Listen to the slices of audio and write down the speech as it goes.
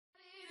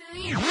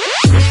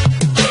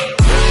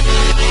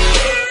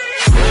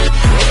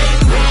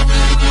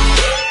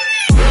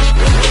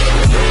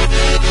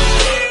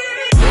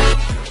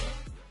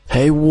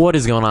What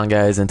is going on,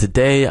 guys? And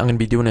today I'm going to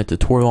be doing a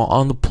tutorial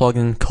on the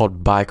plugin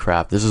called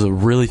Buycraft. This is a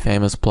really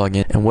famous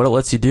plugin, and what it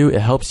lets you do, it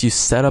helps you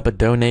set up a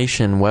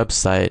donation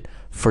website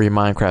for your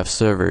Minecraft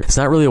server. It's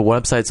not really a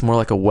website, it's more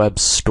like a web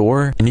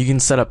store, and you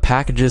can set up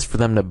packages for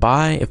them to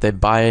buy. If they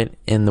buy it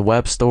in the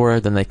web store,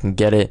 then they can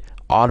get it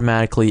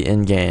automatically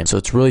in game. So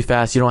it's really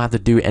fast. You don't have to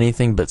do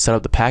anything but set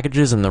up the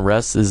packages, and the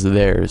rest is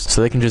theirs.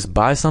 So they can just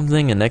buy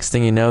something, and next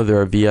thing you know,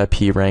 they're a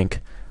VIP rank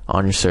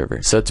on your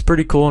server. So it's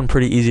pretty cool and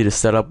pretty easy to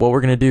set up. What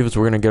we're going to do is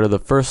we're going to go to the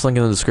first link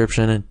in the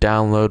description and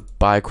download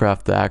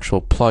Buycraft, the actual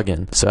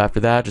plugin. So after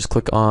that, just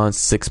click on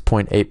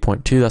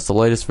 6.8.2. That's the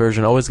latest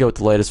version. Always go with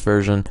the latest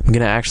version. I'm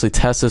going to actually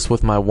test this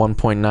with my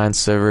 1.9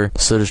 server.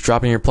 So just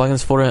drop in your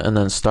plugins folder and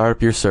then start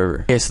up your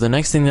server. Okay, so the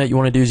next thing that you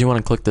want to do is you want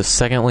to click the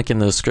second link in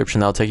the description.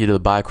 That'll take you to the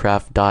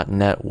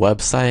buycraft.net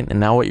website. And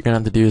now what you're going to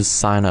have to do is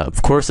sign up.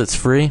 Of course, it's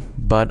free,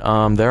 but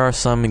there are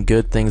some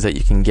good things that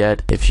you can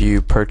get if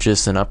you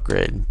purchase an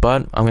upgrade.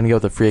 But I'm going to go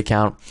with a free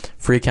account.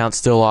 Free account's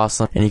still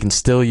awesome, and you can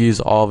still use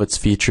all of its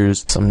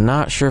features. So I'm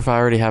not sure if I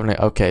already have an.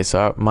 Okay,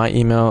 so my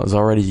email is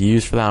already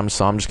used for that,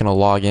 so I'm just going to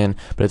log in.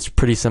 But it's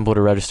pretty simple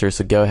to register,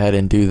 so go ahead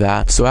and do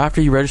that. So after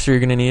you register,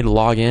 you're going to need to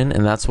log in,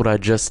 and that's what I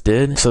just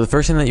did. So the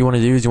first thing that you want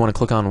to do is you want to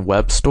click on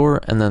webstore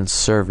and then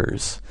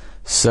servers.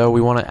 So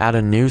we want to add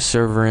a new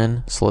server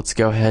in, so let's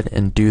go ahead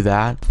and do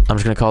that. I'm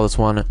just going to call this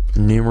one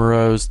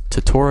Numeros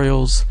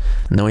Tutorials,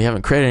 and then we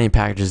haven't created any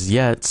packages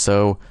yet,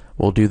 so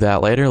we'll do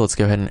that later. Let's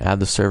go ahead and add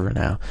the server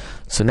now.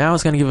 So now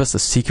it's going to give us a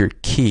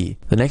secret key.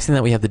 The next thing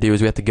that we have to do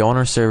is we have to go on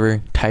our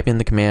server, type in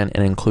the command,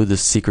 and include the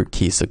secret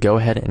key. So go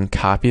ahead and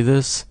copy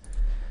this.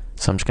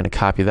 So I'm just going to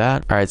copy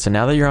that. Alright, so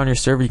now that you're on your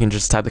server, you can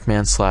just type the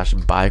command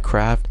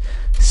 /Buycraft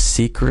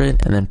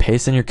secret and then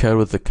paste in your code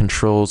with the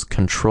controls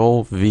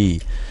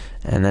Control-V.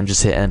 And then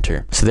just hit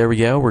enter. So there we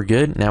go, we're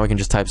good. Now we can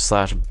just type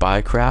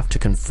 /Buycraft to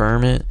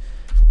confirm it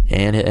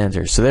and hit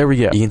enter. So there we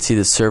go. You can see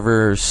the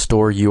server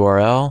store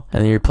URL,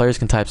 and then your players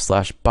can type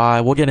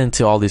 /buy. We'll get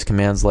into all these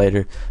commands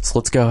later. So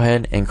let's go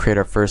ahead and create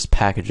our first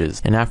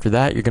packages. And after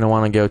that, you're going to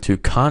want to go to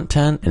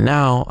content, and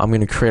now I'm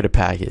going to create a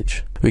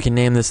package. We can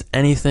name this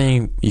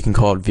anything. You can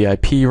call it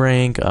VIP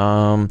rank,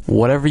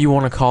 whatever you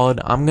want to call it.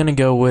 I'm just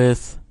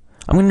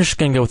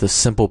going to go with a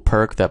simple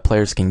perk that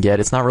players can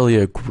get. It's not really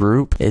a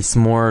group. It's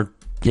more,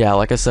 yeah,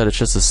 like I said, it's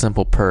just a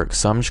simple perk.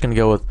 So I'm just going to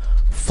go with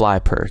fly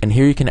perk. And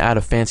here you can add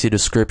a fancy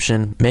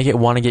description, make it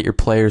want to get your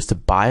players to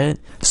buy it.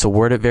 So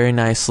word it very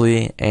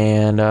nicely.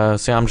 And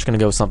so I'm just going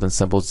to go with something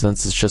simple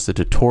since it's just a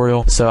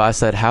tutorial. So I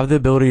said have the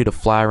ability to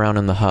fly around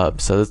in the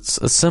hub. So it's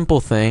a simple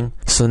thing.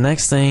 So the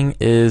next thing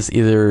is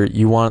either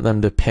you want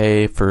them to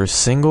pay for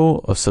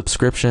single, a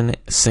subscription,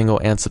 single,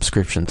 and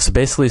subscription. So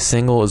basically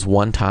single is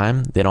one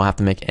time. They don't have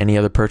to make any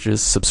other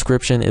purchase.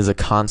 Subscription is a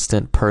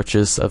constant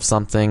purchase of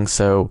something.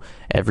 So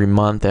every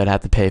month they'd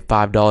have to pay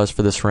 $5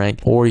 for this rank.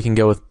 Or you can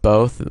go with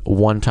both,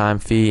 one-time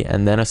fee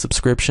and then a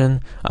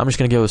subscription. I'm just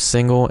going to go with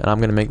single, and I'm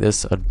going to make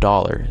this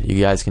 $1. You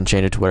guys can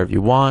change it to whatever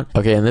you want.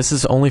 Okay, and this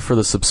is only for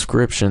the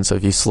subscription. So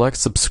if you select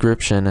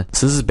subscription,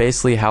 so this is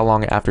basically how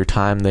long after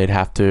time they'd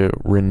have to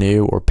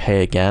renew or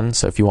pay again.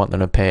 So if you want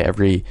them to pay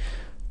every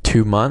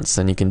 2 months,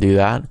 then you can do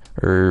that,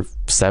 or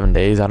 7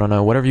 days, I don't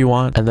know, whatever you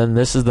want. And then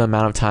this is the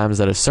amount of times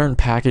that a certain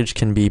package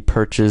can be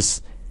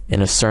purchased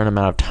in a certain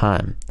amount of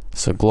time.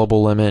 So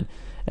global limit,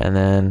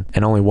 and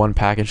only one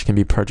package can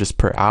be purchased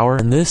per hour.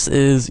 And this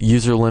is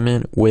user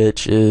limit,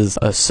 which is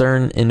a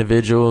certain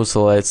individual.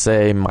 So let's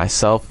say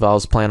myself, if I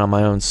was playing on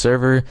my own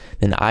server,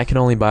 then I can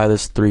only buy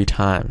this 3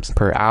 times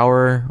per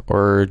hour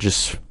or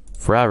just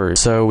forever.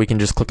 So we can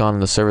just click on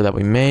the server that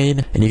we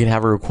made, and you can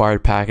have a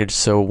required package.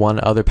 So one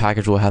other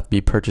package will have to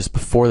be purchased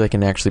before they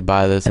can actually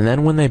buy this. And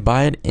then when they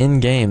buy it in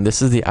game,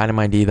 this is the item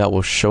ID that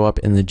will show up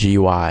in the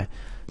GUI.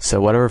 So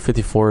whatever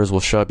 54 is will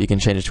show up. You can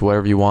change it to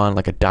whatever you want,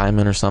 like a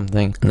diamond or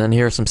something. And then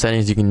here are some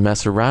settings you can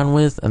mess around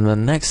with. And the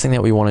next thing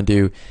that we want to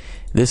do,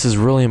 this is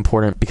really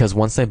important because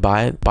once they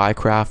buy it,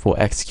 Buycraft will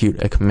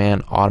execute a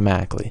command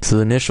automatically. So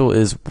the initial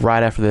is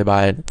right after they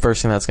buy it.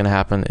 First thing that's going to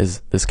happen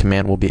is this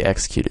command will be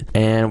executed.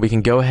 And we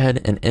can go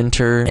ahead and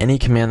enter any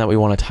command that we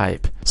want to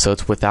type. So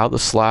it's without the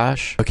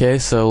slash. Okay,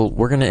 so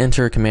we're going to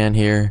enter a command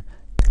here.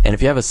 And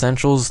if you have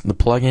Essentials, the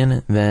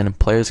plugin, then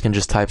players can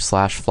just type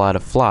 /fly to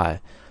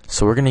fly.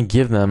 So we're going to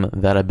give them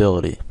that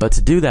ability. But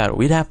to do that,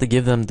 we'd have to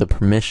give them the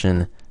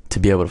permission to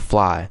be able to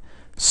fly.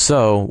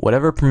 So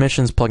whatever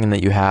permissions plugin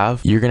that you have,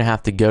 you're going to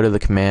have to go to the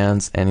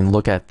commands and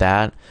look at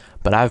that.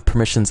 But I have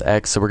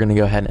PermissionsEx, so we're going to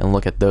go ahead and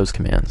look at those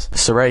commands.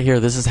 So right here,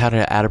 this is how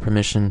to add a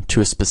permission to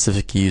a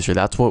specific user.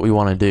 That's what we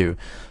want to do.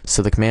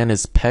 So the command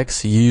is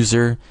pex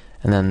user,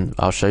 and then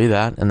I'll show you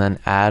that, and then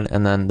add,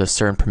 and then the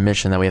certain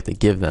permission that we have to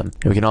give them.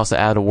 And we can also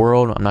add a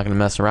world. I'm not going to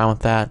mess around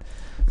with that.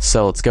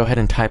 So let's go ahead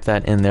and type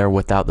that in there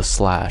without the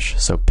slash.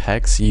 So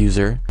pex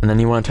user, and then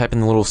you want to type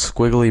in the little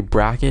squiggly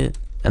bracket,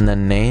 and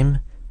then name,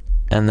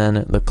 and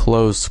then the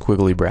closed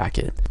squiggly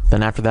bracket.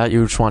 Then after that,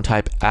 you just want to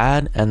type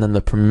add, and then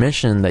the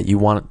permission that you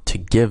want to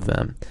give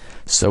them.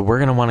 So we're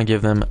going to want to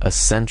give them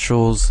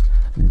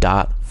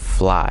essentials.fly.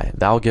 fly.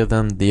 That'll give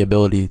them the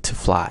ability to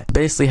fly.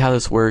 Basically how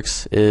this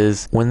works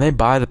is when they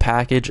buy the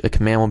package, a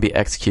command will be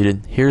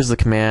executed. Here's the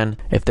command.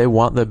 If they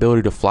want the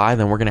ability to fly,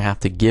 then we're going to have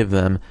to give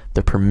them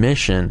the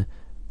permission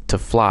to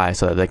fly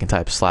so that they can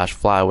type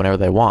 /fly whenever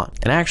they want.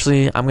 And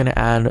actually, I'm going to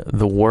add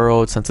the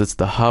world, since it's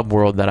the hub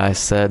world that I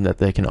said that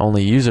they can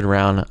only use it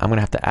around. I'm going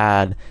to have to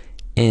add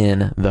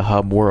in the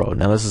hub world.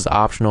 Now this is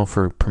optional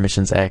for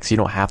PermissionsEx. You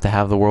don't have to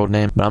have the world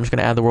name, but I'm just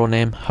going to add the world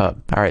name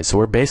hub. Alright, so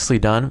we're basically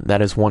done. That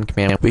is one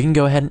command. We can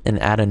go ahead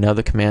and add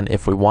another command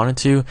if we wanted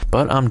to,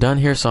 but I'm done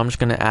here, so I'm just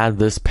going to add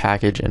this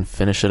package and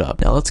finish it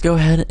up. Now let's go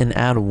ahead and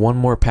add one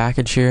more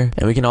package here,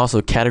 and we can also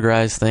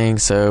categorize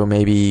things. So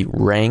maybe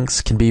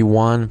ranks can be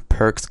one,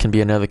 perks can be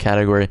another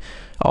category.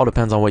 All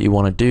depends on what you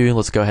want to do.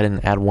 Let's go ahead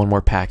and add one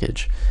more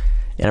package.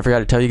 And I forgot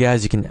to tell you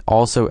guys, you can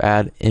also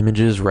add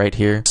images right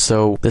here.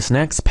 So this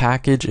next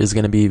package is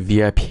going to be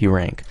VIP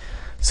rank.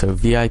 So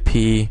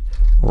VIP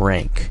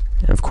rank.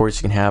 And of course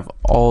you can have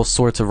all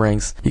sorts of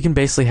ranks. You can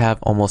basically have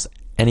almost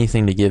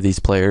anything to give these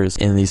players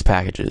in these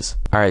packages.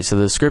 Alright, so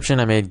the description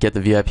I made, get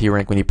the VIP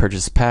rank when you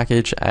purchase a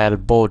package. I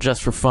added bold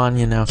just for fun,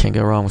 you know, can't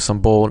go wrong with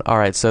some bold.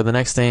 Alright, so the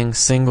next thing,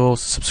 single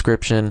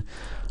subscription.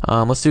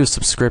 Let's do a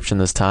subscription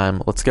this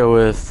time. Let's go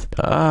with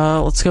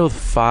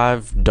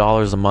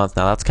 $5 a month.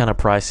 Now that's kind of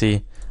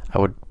pricey. I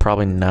would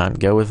probably not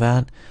go with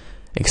that.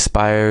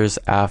 Expires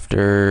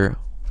after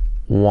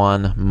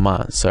 1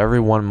 month. So every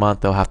 1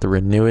 month they'll have to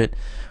renew it.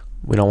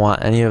 We don't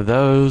want any of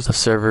those. The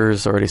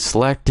server's already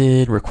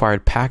selected.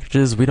 Required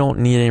packages. We don't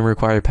need any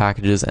required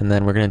packages. And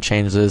then we're going to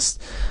change this.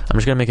 I'm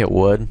just going to make it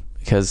wood,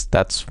 because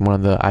that's one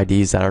of the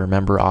IDs that I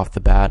remember off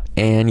the bat.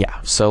 And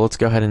yeah, so let's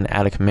go ahead and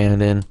add a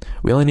command in.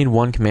 We only need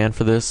one command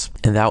for this,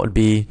 and that would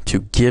be to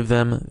give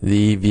them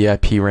the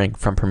VIP rank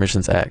from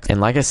PermissionsEx.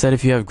 And like I said,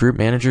 if you have group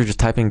manager, just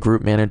type in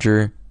group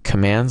manager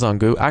commands on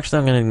Google. Actually,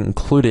 I'm going to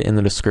include it in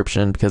the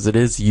description because it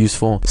is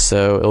useful.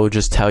 So it will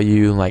just tell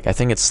you, like, I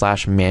think it's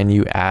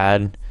 /manu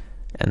add,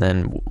 and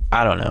then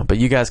I don't know, but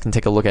you guys can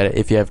take a look at it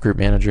if you have group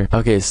manager.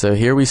 Okay, so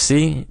here we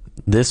see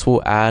this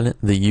will add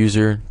the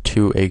user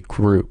to a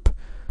group.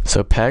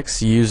 So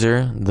PEX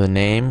user, the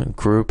name,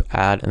 group,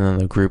 add, and then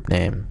the group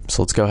name.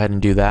 So let's go ahead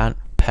and do that.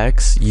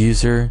 PEX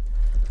user,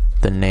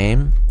 the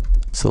name,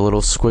 so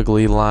little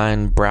squiggly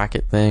line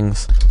bracket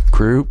things,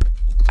 group,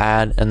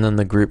 add, and then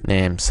the group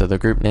name. So the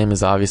group name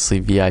is obviously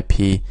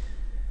VIP.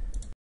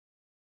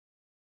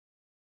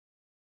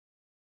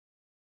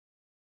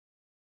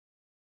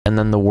 And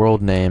then the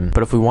world name.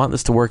 But if we want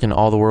this to work in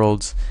all the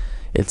worlds,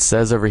 it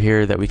says over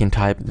here that we can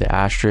type the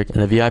asterisk,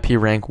 and the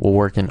VIP rank will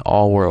work in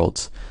all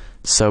worlds.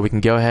 So we can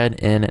go ahead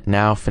and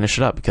now finish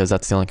it up because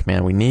that's the only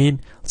command we need.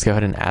 Let's go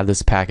ahead and add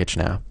this package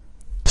now.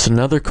 So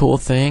another cool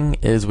thing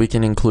is we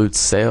can include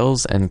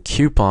sales and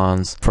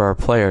coupons for our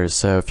players.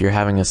 So if you're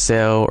having a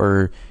sale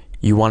or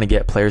you want to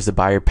get players to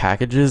buy your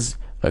packages,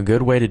 a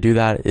good way to do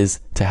that is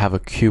to have a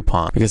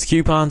coupon, because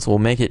coupons will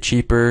make it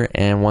cheaper,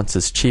 and once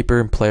it's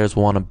cheaper, players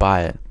will want to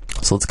buy it.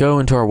 So let's go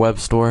into our web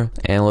store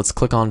and let's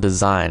click on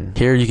design.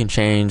 Here you can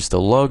change the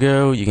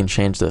logo, you can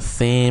change the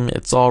theme.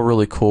 It's all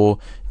really cool.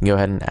 You can go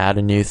ahead and add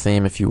a new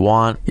theme if you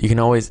want. You can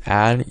always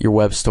add your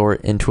web store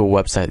into a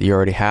website that you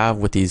already have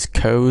with these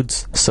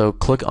codes. So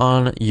click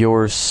on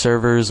your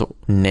server's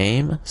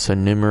name, so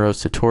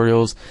Numeros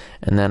Tutorials,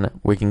 and then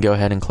we can go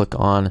ahead and click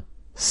on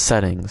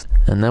settings.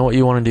 And then what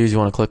you want to do is you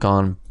want to click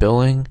on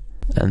billing,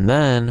 and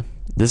then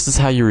this is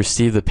how you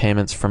receive the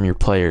payments from your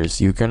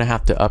players. You're going to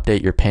have to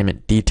update your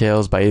payment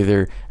details by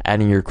either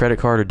adding your credit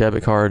card or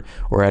debit card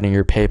or adding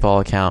your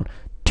PayPal account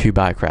to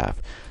Buycraft.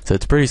 So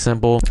it's pretty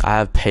simple. I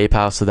have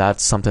PayPal, so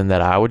that's something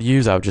that I would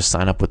use. I would just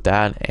sign up with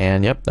that,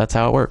 and yep, that's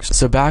how it works.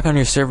 So back on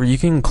your server, you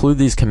can include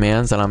these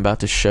commands that I'm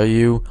about to show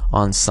you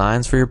on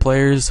signs for your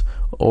players,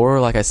 or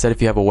like I said,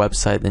 if you have a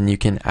website, then you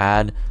can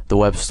add the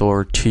web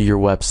store to your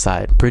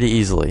website pretty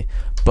easily.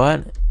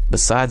 But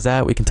besides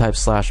that, we can type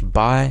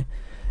 /buy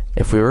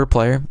if we were a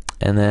player,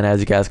 and then as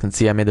you guys can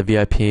see, I made the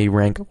VIP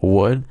rank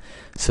wood,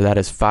 so that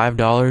is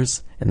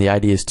 $5 and the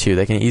ID is 2.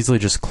 They can easily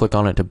just click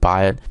on it to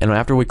buy it, and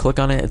after we click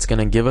on it, it's going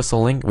to give us a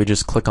link. We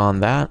just click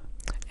on that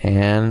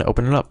and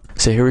open it up.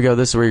 So here we go.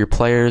 This is where your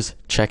players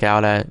check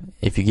out at.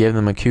 If you give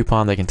them a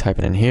coupon, they can type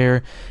it in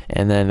here,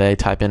 and then they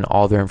type in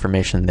all their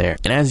information there.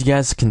 And as you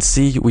guys can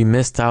see, we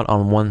missed out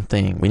on one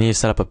thing. We need to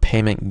set up a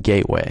payment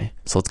gateway.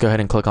 So let's go ahead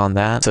and click on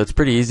that. So it's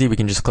pretty easy. We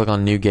can just click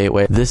on new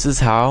gateway. This is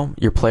how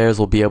your players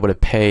will be able to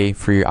pay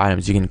for your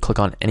items. You can click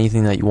on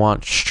anything that you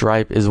want.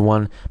 Stripe is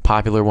one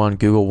popular one,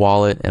 Google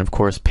Wallet, and of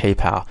course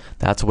PayPal.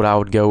 That's what I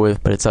would go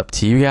with, but it's up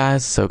to you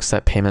guys. So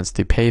accept payments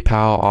through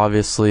PayPal,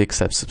 obviously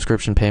accept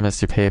subscription payments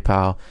through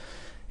PayPal.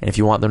 And if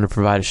you want them to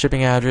provide a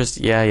shipping address,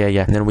 yeah.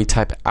 And then we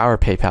type our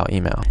PayPal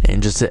email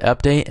and just hit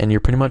update, and you're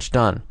pretty much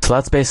done. So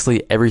that's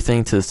basically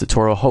everything to this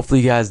tutorial.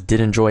 Hopefully you guys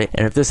did enjoy it.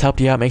 And if this helped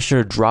you out, make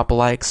sure to drop a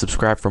like,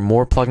 subscribe for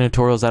more plugin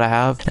tutorials that I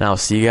have, and I'll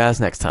see you guys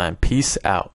next time. Peace out.